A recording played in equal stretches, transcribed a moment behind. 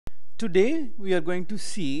Today we are going to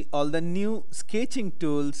see all the new sketching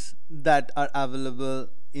tools that are available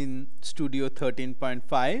in Studio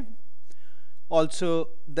 13.5. Also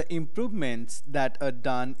the improvements that are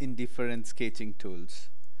done in different sketching tools.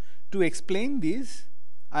 To explain these,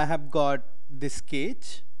 I have got this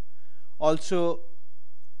sketch. Also,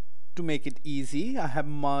 to make it easy, I have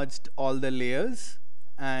merged all the layers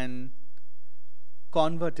and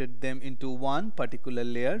converted them into one particular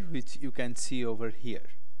layer, which you can see over here.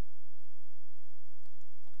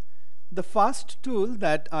 The first tool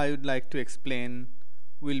that I would like to explain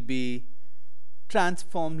will be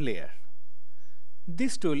transform layer.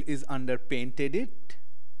 This tool is under Paint Edit.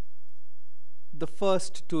 The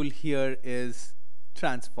first tool here is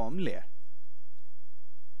transform layer.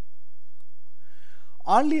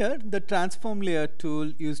 Earlier, the transform layer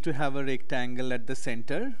tool used to have a rectangle at the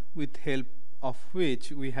center, with help of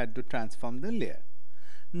which we had to transform the layer.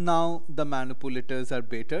 Now the manipulators are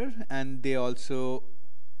better and they also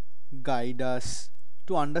guide us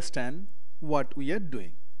to understand what we are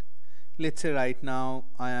doing. Let's say right now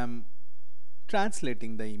I am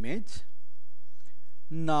translating the image.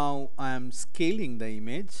 Now I am scaling the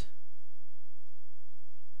image,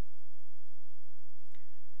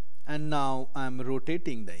 and now I am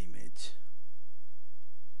rotating the image.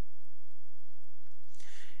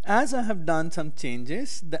 As I have done some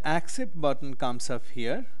changes, the accept button comes up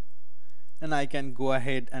here and I can go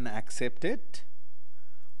ahead and accept it,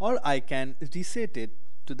 or I can reset it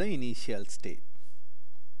to the initial state.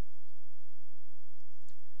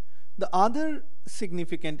 The other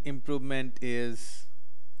significant improvement is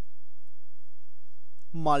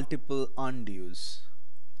multiple undos,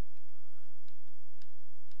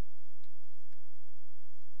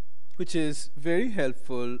 which is very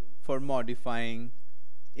helpful for modifying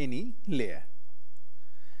any layer.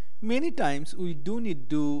 Many times we do need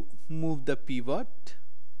to move the pivot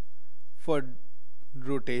for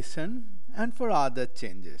rotation and for other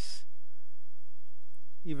changes,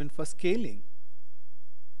 even for scaling.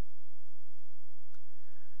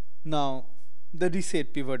 Now the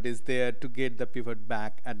reset pivot is there to get the pivot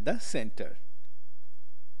back at the center.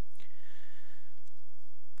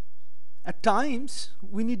 At times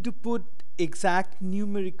we need to put exact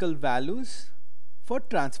numerical values for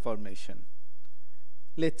transformation.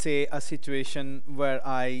 Let's say a situation where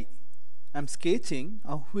I am sketching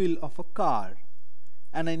a wheel of a car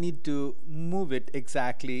and I need to move it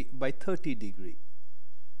exactly by 30 degrees.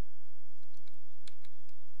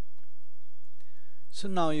 So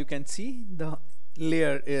now you can see the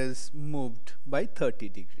layer is moved by 30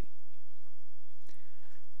 degrees.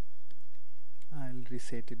 I'll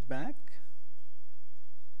reset it back.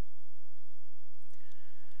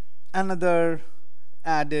 Another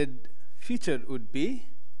added feature would be,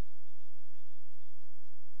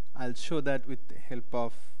 I'll show that with the help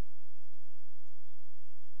of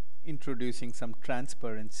introducing some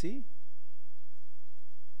transparency.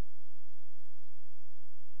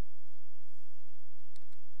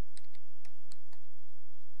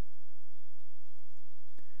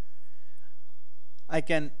 I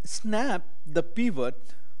can snap the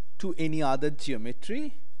pivot to any other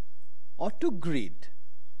geometry or to grid.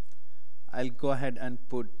 I'll go ahead and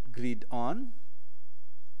put grid on.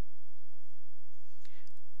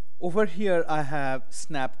 Over here I have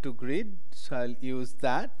snap to grid, so I'll use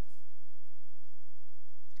that.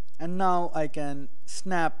 And now I can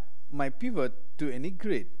snap my pivot to any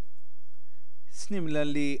grid.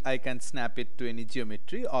 Similarly, I can snap it to any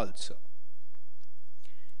geometry also.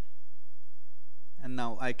 And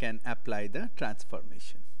now I can apply the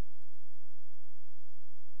transformation.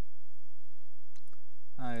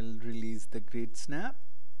 I'll release the grid snap.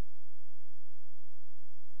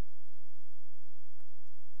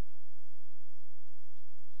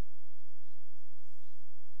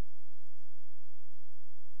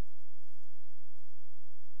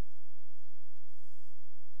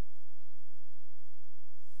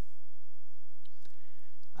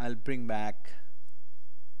 I'll bring back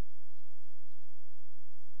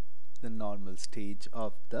the normal stage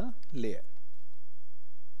of the layer.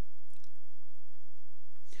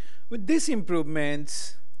 With these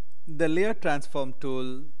improvements, the layer transform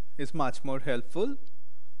tool is much more helpful,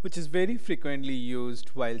 which is very frequently used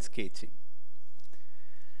while sketching.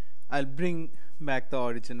 I'll bring back the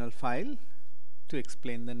original file to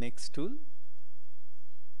explain the next tool.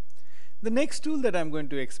 The next tool that I'm going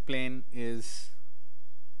to explain is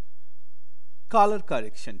color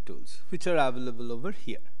correction tools, which are available over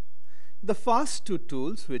here. The first two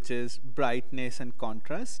tools, which is brightness and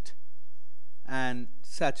contrast and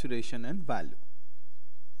saturation and value,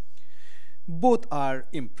 both are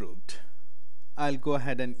improved. I'll go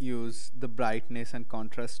ahead and use the brightness and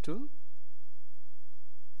contrast tool.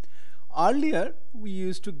 Earlier we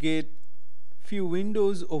used to get few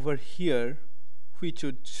windows over here which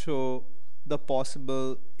would show the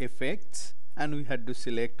possible effects, and we had to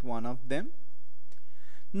select one of them.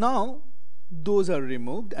 Now those are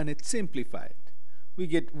removed and it's simplified. We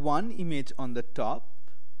get one image on the top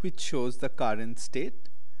which shows the current state,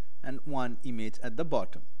 and one image at the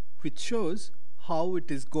bottom which shows how it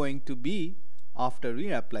is going to be after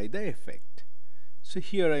we apply the effect. So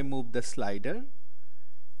here I move the slider,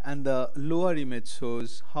 and the lower image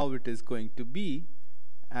shows how it is going to be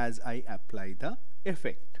as I apply the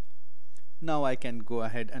effect. Now I can go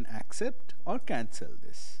ahead and accept or cancel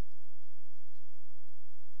this.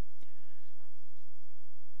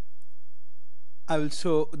 I will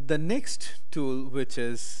show the next tool, which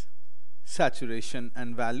is saturation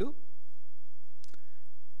and value.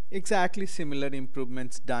 Exactly similar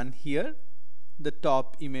improvements done here. The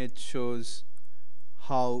top image shows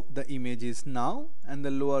how the image is now, and the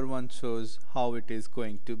lower one shows how it is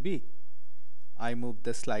going to be. I move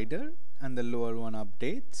the slider and the lower one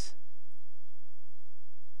updates.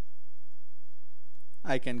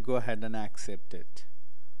 I can go ahead and accept it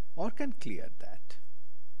or can clear that.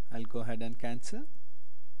 I'll go ahead and cancel.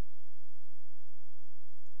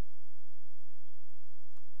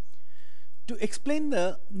 To explain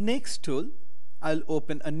the next tool, I'll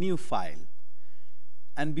open a new file,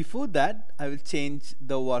 and before that I will change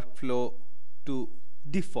the workflow to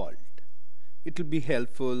default. It will be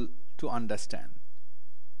helpful to understand.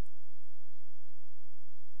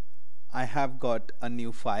 I have got a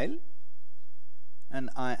new file and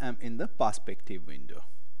I am in the perspective window.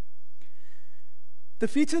 The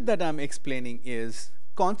feature that I'm explaining is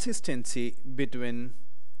consistency between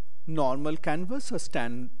normal canvas or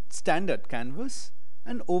standard canvas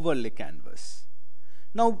and overlay canvas.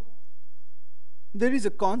 Now there is a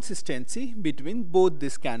consistency between both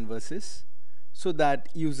these canvases so that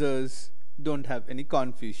users don't have any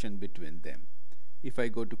confusion between them. If I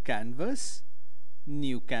go to canvas,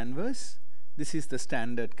 new canvas, this is the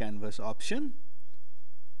standard canvas option,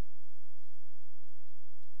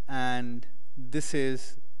 and this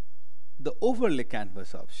is the overlay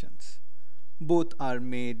canvas options. Both are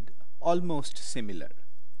made almost similar.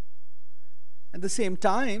 At the same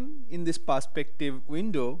time, in this perspective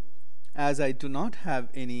window, as I do not have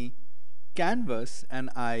any canvas and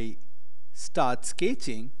I start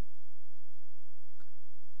sketching,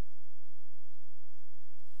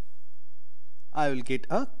 I will get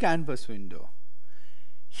a canvas window.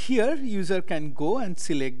 Here user can go and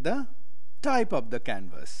select the type of the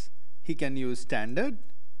canvas. He can use standard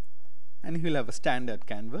and he will have a standard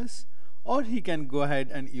canvas, or he can go ahead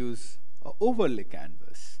and use an overlay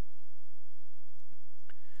canvas.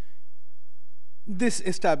 This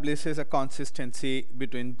establishes a consistency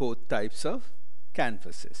between both types of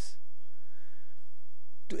canvases.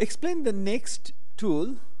 To explain the next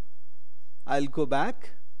tool, I'll go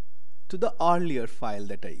back to the earlier file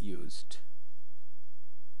that I used.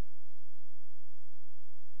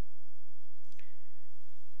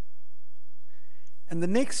 And the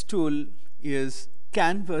next tool is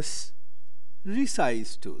Canvas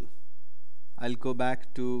Resize tool. I'll go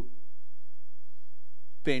back to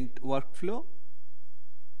Paint Workflow.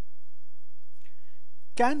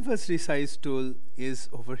 Canvas Resize tool is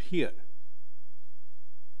over here,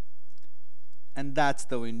 and that's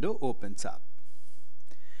the window opens up.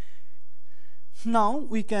 Now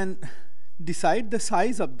we can decide the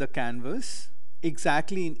size of the canvas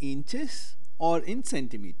exactly in inches or in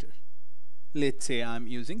centimeter. Let's say I'm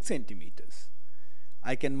using centimeters.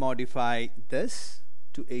 I can modify this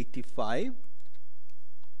to 85,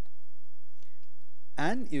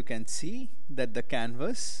 and you can see that the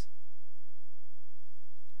canvas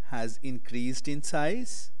has increased in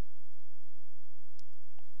size,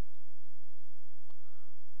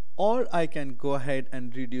 or I can go ahead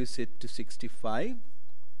and reduce it to 65,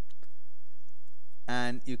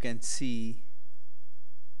 and you can see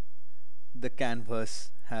the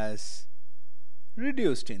canvas has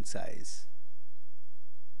reduced in size.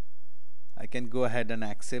 I can go ahead and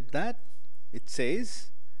accept that. It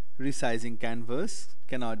says resizing canvas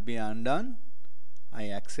cannot be undone. I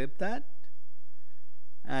accept that,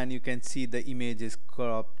 and you can see the image is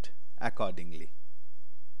cropped accordingly.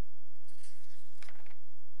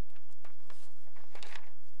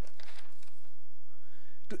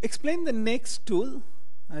 To explain the next tool,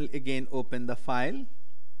 I'll again open the file,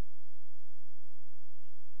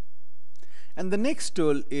 and the next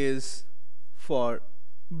tool is for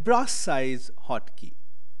brush size hotkey.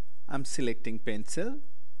 I'm selecting pencil.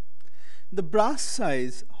 The brush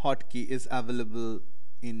size hotkey is available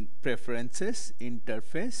in Preferences,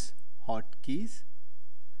 Interface, Hotkeys,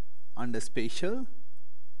 under Spatial,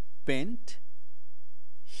 Paint.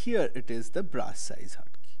 Here it is the brush size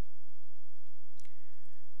hotkey,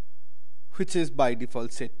 which is by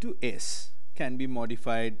default set to S. Can be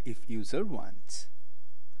modified if user wants.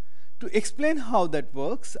 To explain how that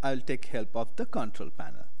works, I'll take help of the control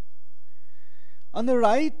panel. On the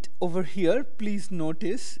right over here, please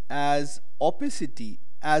notice as opacity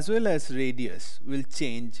as well as radius will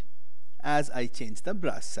change as I change the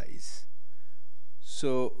brush size.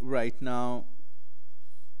 So right now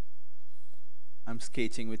I'm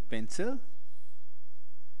sketching with pencil.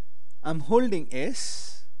 I'm holding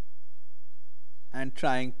S and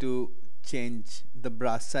trying to change the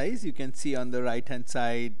brush size. You can see on the right hand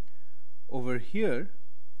side over here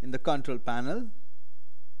in the control panel,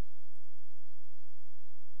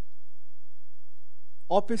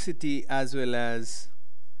 opacity as well as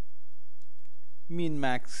min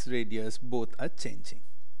max radius both are changing.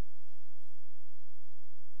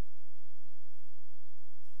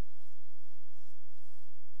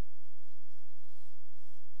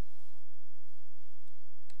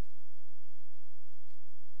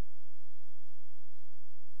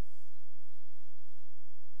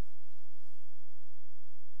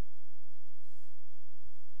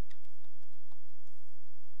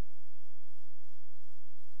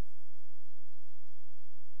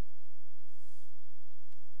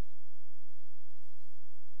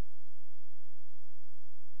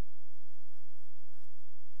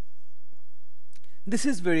 This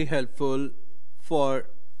is very helpful for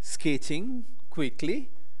sketching quickly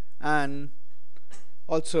and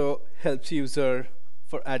also helps user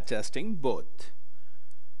for adjusting both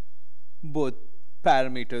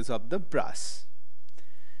parameters of the brush.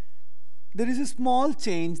 There is a small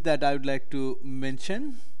change that I would like to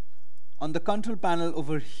mention. On the control panel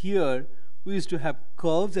over here, we used to have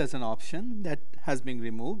curves as an option. That has been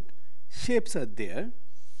removed. Shapes are there.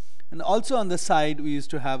 And also on the side, we used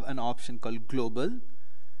to have an option called global.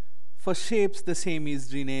 For shapes, the same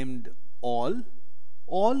is renamed all.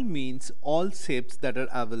 All means all shapes that are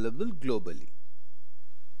available globally.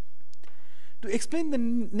 To explain the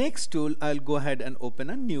next tool, I'll go ahead and open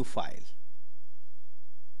a new file.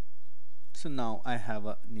 So now I have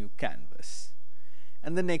a new canvas.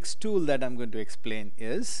 And the next tool that I'm going to explain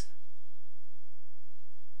is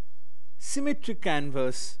Symmetric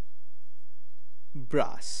Canvas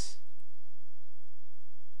Brush,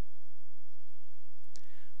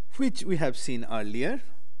 which we have seen earlier.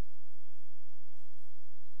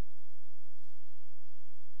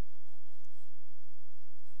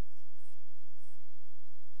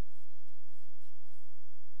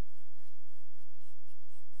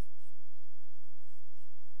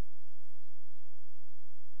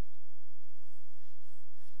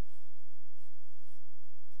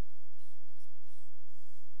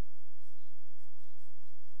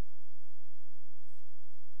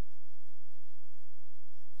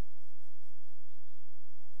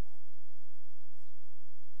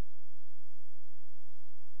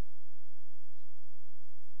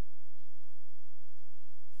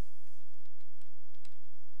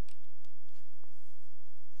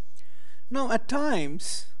 Now at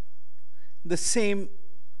times the same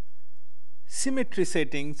symmetry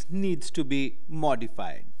settings needs to be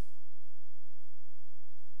modified.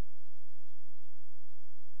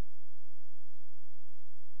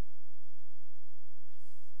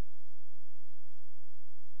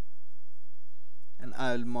 And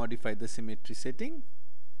I'll modify the symmetry setting.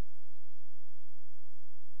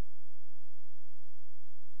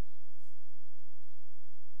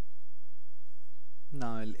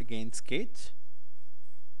 Now I'll again sketch.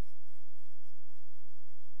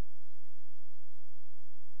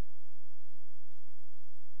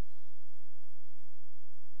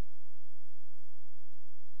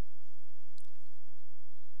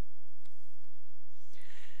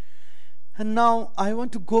 And now I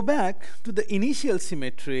want to go back to the initial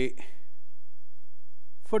symmetry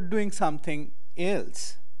for doing something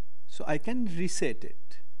else. So I can reset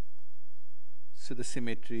it. So the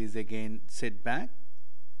symmetry is again set back.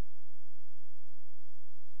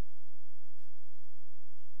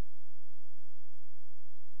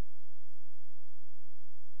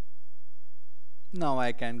 Now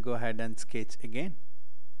I can go ahead and sketch again.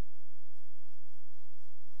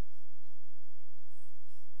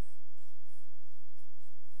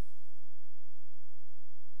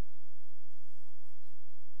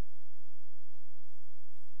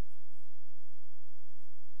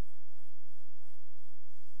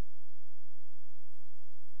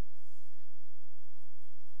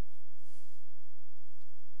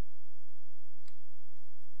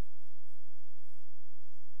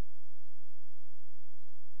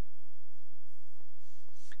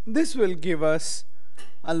 This will give us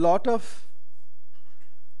a lot of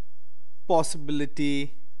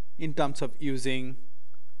possibility in terms of using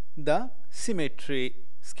the symmetry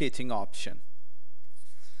sketching option.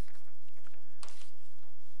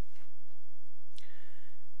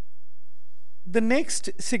 The next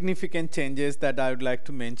significant changes that I would like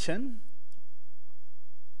to mention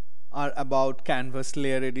are about Canvas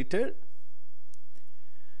Layer Editor.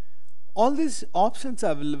 All these options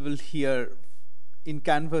available here in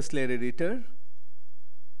Canvas Layer Editor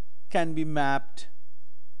can be mapped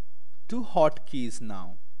to hotkeys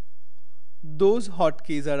now. Those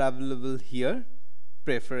hotkeys are available here: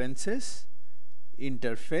 Preferences,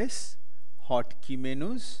 Interface, Hotkey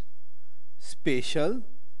menus, Spatial.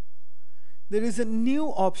 There is a new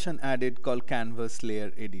option added called Canvas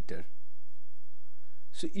Layer Editor.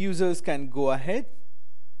 So users can go ahead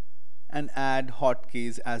and add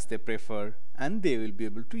hotkeys as they prefer, and they will be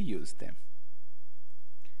able to use them.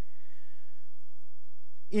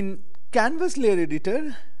 In Canvas Layer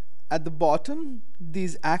Editor, at the bottom,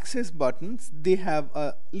 these access buttons, they have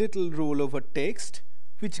a little rollover text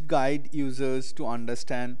which guide users to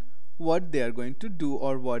understand what they are going to do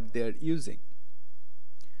or what they are using.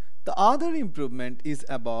 The other improvement is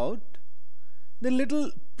about the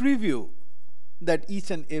little preview that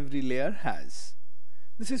each and every layer has.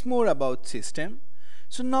 This is more about system.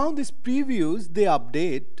 So now these previews, they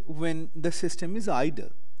update when the system is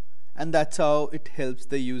idle, and that's how it helps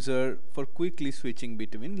the user for quickly switching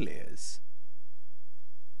between layers.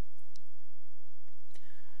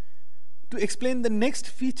 To explain the next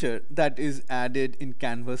feature that is added in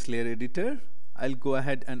Canvas Layer Editor, I'll go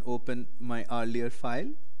ahead and open my earlier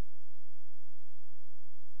file.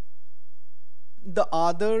 The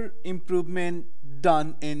other improvement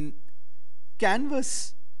done in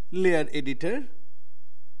Canvas Layer Editor,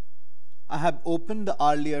 I have opened the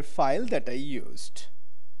earlier file that I used.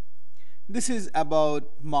 This is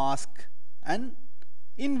about mask and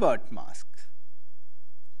invert masks.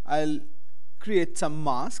 I'll create some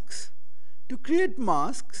masks. To create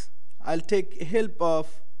masks, I'll take help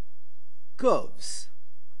of curves.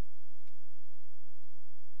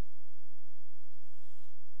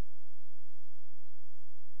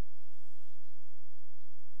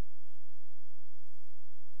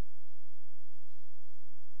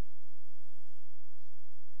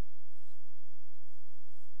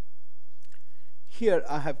 Here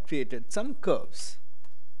I have created some curves.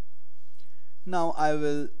 Now I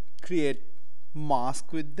will create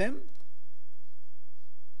mask with them.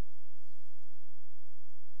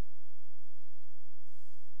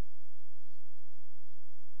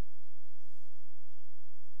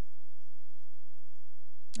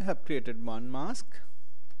 I have created one mask.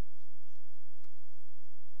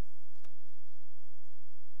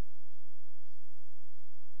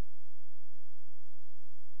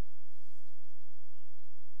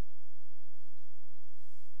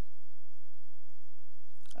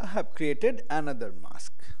 I have created another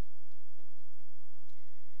mask.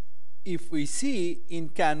 If we see in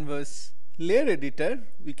Canvas Layer Editor,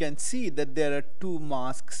 we can see that there are two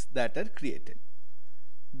masks that are created.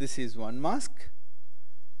 This is one mask.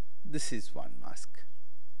 This is one mask.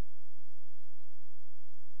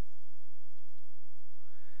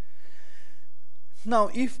 Now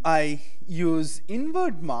if I use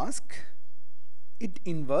invert mask, it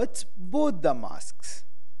inverts both the masks.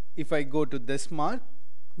 If I go to this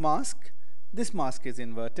mask, this mask is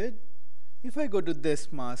inverted. If I go to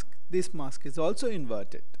this mask is also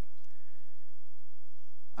inverted.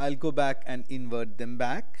 I'll go back and invert them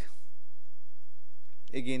back.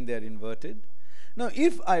 Again, they are inverted. Now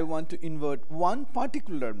if I want to invert one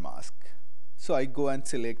particular mask, so I go and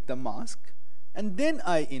select the mask and then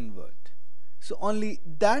I invert. So only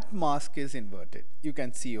that mask is inverted. You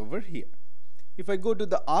can see over here. If I go to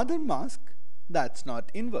the other mask, that's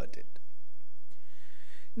not inverted.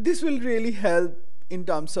 This will really help in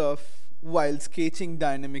terms of while sketching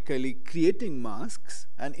dynamically, creating masks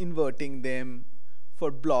and inverting them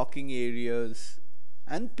for blocking areas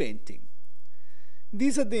and painting.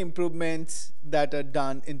 These are the improvements that are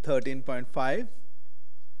done in 13.5.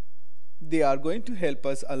 They are going to help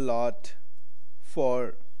us a lot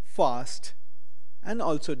for fast and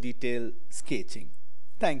also detailed sketching.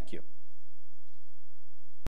 Thank you.